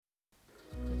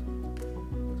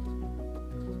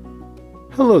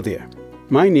Hello there,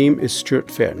 my name is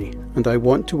Stuart Fernie and I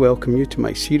want to welcome you to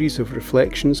my series of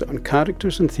reflections on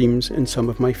characters and themes in some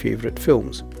of my favourite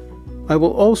films. I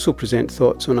will also present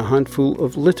thoughts on a handful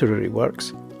of literary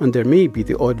works, and there may be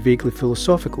the odd vaguely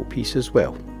philosophical piece as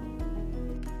well.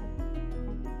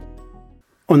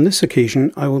 On this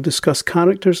occasion I will discuss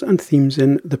characters and themes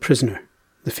in The Prisoner,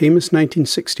 the famous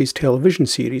 1960s television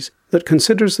series that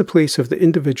considers the place of the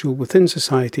individual within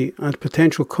society and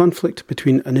potential conflict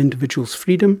between an individual's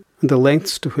freedom and the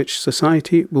lengths to which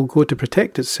society will go to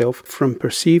protect itself from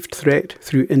perceived threat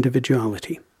through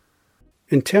individuality.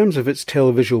 In terms of its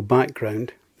televisual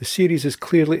background, the series is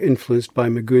clearly influenced by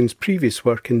McGoohan's previous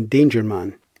work in Danger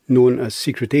Man, known as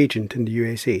Secret Agent in the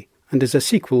USA, and is a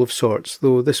sequel of sorts,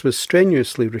 though this was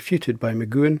strenuously refuted by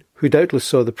McGoohan, who doubtless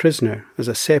saw The Prisoner as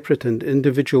a separate and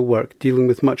individual work dealing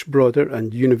with much broader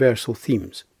and universal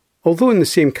themes. Although in the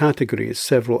same category as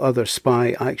several other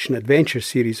spy action-adventure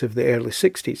series of the early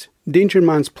 60s, Danger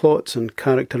Man's plots and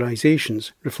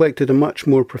characterizations reflected a much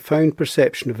more profound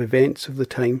perception of events of the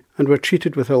time and were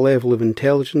treated with a level of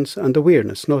intelligence and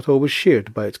awareness not always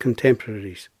shared by its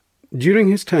contemporaries. During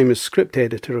his time as script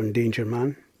editor on Danger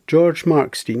Man, George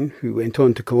Markstein, who went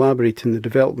on to collaborate in the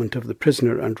development of The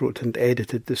Prisoner and wrote and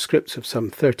edited the scripts of some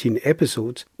 13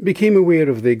 episodes, became aware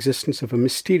of the existence of a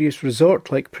mysterious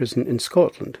resort-like prison in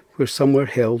Scotland, where some were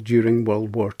held during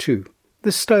World War II.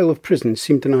 This style of prison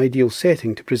seemed an ideal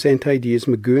setting to present ideas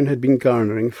McGoohan had been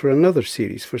garnering for another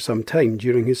series for some time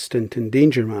during his stint in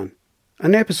Danger Man.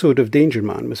 An episode of Danger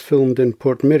Man was filmed in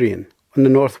Portmeirion, on the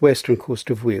northwestern coast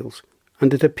of Wales,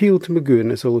 and it appealed to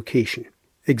McGoohan as a location.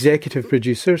 Executive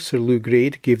producer Sir Lou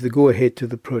Grade gave the go-ahead to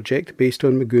the project based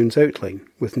on McGoohan's outline,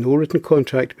 with no written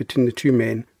contract between the two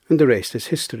men, and the rest is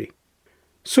history.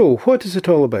 So, what is it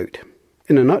all about?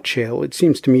 In a nutshell, it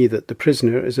seems to me that The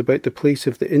Prisoner is about the place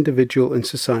of the individual in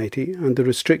society and the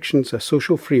restrictions a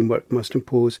social framework must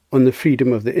impose on the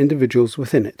freedom of the individuals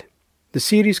within it. The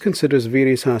series considers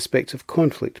various aspects of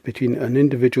conflict between an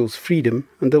individual's freedom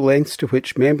and the lengths to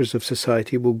which members of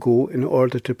society will go in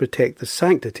order to protect the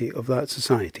sanctity of that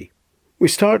society. We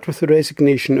start with the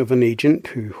resignation of an agent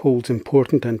who holds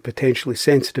important and potentially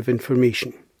sensitive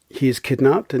information. He is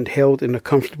kidnapped and held in a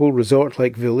comfortable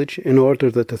resort-like village in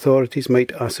order that authorities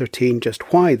might ascertain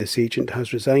just why this agent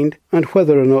has resigned and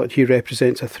whether or not he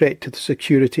represents a threat to the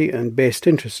security and best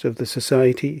interests of the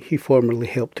society he formerly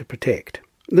helped to protect.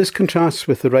 This contrasts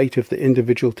with the right of the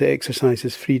individual to exercise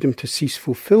his freedom to cease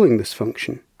fulfilling this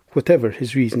function, whatever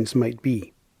his reasons might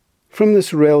be. From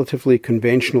this relatively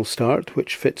conventional start,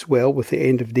 which fits well with the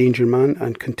end of Danger Man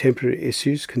and contemporary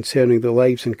issues concerning the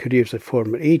lives and careers of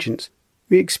former agents,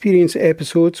 we experience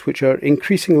episodes which are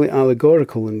increasingly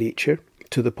allegorical in nature,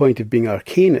 to the point of being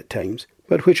arcane at times,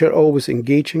 but which are always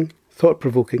engaging,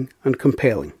 thought-provoking and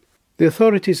compelling. The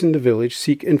authorities in the village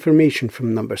seek information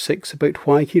from Number 6 about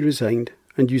why he resigned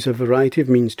and use a variety of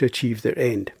means to achieve their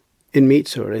end.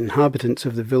 Inmates or inhabitants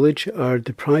of the village are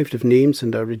deprived of names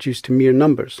and are reduced to mere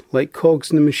numbers, like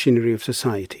cogs in the machinery of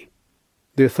society.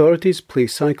 The authorities play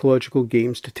psychological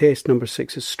games to test Number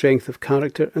 6's strength of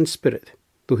character and spirit,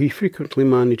 though he frequently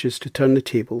manages to turn the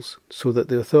tables so that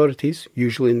the authorities,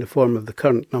 usually in the form of the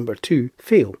current Number 2,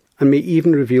 fail, and may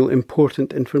even reveal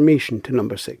important information to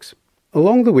Number 6.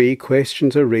 Along the way,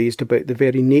 questions are raised about the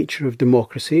very nature of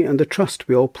democracy and the trust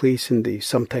we all place in the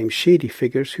sometimes shady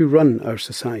figures who run our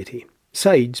society.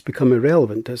 Sides become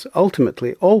irrelevant as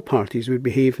ultimately all parties would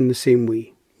behave in the same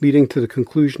way, leading to the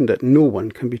conclusion that no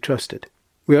one can be trusted.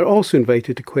 We are also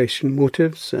invited to question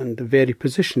motives and the very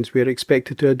positions we are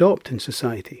expected to adopt in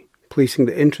society, placing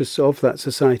the interests of that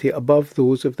society above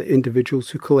those of the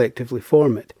individuals who collectively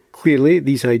form it. Clearly,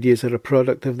 these ideas are a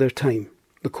product of their time.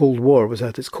 The Cold War was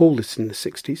at its coldest in the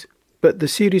 60s, but the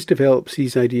series develops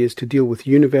these ideas to deal with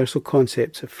universal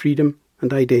concepts of freedom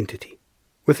and identity.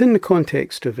 Within the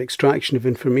context of extraction of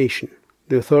information,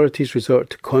 the authorities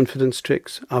resort to confidence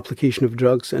tricks, application of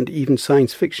drugs, and even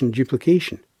science fiction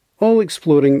duplication, all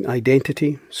exploring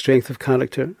identity, strength of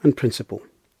character, and principle.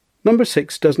 Number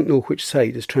 6 doesn't know which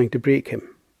side is trying to break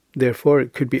him. Therefore,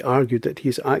 it could be argued that he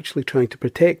is actually trying to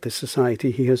protect the society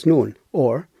he has known,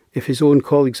 or, if his own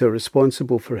colleagues are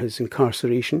responsible for his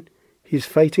incarceration, he is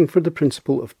fighting for the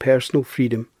principle of personal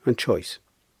freedom and choice.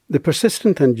 The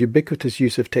persistent and ubiquitous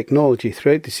use of technology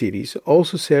throughout the series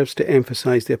also serves to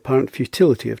emphasise the apparent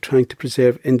futility of trying to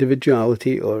preserve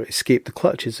individuality or escape the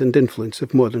clutches and influence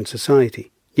of modern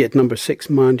society. Yet Number 6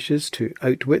 manages to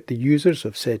outwit the users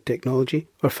of said technology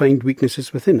or find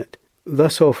weaknesses within it,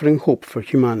 thus offering hope for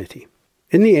humanity.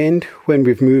 In the end, when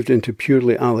we've moved into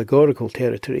purely allegorical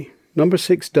territory, Number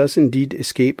 6 does indeed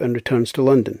escape and returns to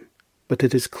London, but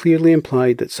it is clearly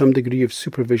implied that some degree of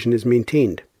supervision is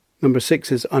maintained. Number 6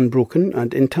 is unbroken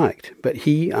and intact, but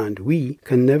he and we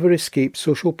can never escape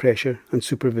social pressure and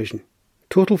supervision.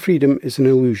 Total freedom is an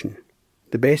illusion.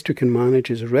 The best we can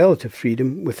manage is relative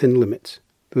freedom within limits,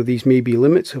 though these may be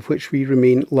limits of which we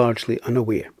remain largely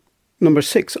unaware. Number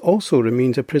 6 also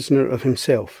remains a prisoner of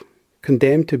himself,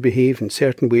 condemned to behave in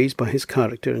certain ways by his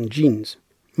character and genes.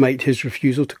 Might his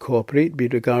refusal to cooperate be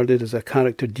regarded as a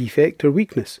character defect or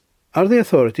weakness? Are the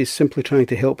authorities simply trying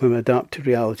to help him adapt to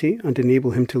reality and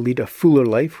enable him to lead a fuller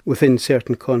life within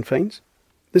certain confines?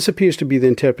 This appears to be the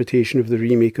interpretation of the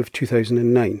remake of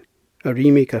 2009, a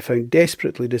remake I found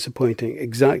desperately disappointing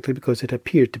exactly because it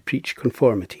appeared to preach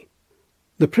conformity.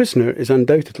 The Prisoner is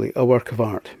undoubtedly a work of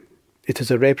art. It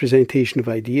is a representation of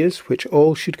ideas which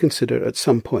all should consider at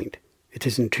some point. It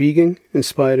is intriguing,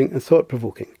 inspiring and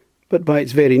thought-provoking, but by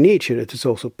its very nature it is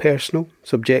also personal,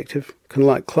 subjective, can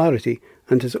lack clarity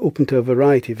and is open to a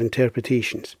variety of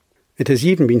interpretations. It has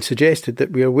even been suggested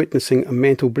that we are witnessing a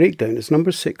mental breakdown as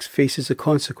Number 6 faces the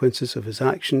consequences of his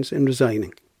actions in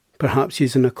resigning. Perhaps he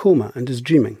is in a coma and is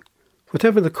dreaming.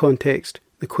 Whatever the context,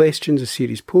 the questions the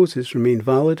series poses remain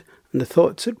valid and the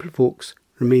thoughts it provokes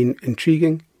remain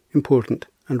intriguing, important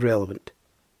and relevant.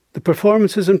 The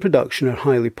performances and production are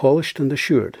highly polished and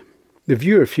assured. The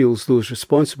viewer feels those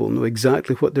responsible know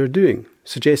exactly what they're doing,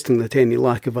 suggesting that any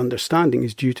lack of understanding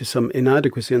is due to some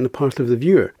inadequacy on the part of the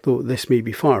viewer, though this may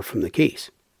be far from the case.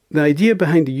 The idea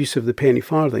behind the use of the penny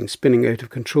farthing spinning out of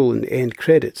control in the end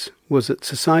credits was that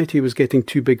society was getting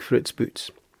too big for its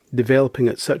boots, developing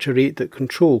at such a rate that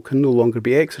control can no longer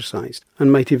be exercised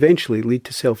and might eventually lead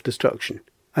to self-destruction.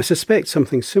 I suspect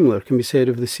something similar can be said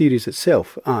of the series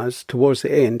itself as, towards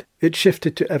the end, it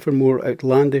shifted to ever more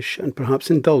outlandish and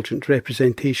perhaps indulgent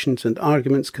representations and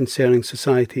arguments concerning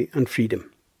society and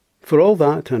freedom. For all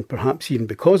that, and perhaps even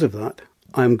because of that,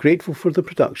 I am grateful for the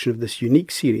production of this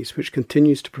unique series which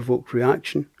continues to provoke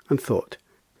reaction and thought.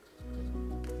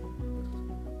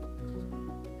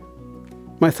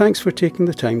 My thanks for taking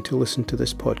the time to listen to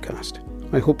this podcast.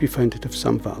 I hope you found it of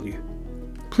some value.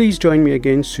 Please join me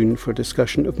again soon for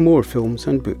discussion of more films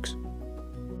and books.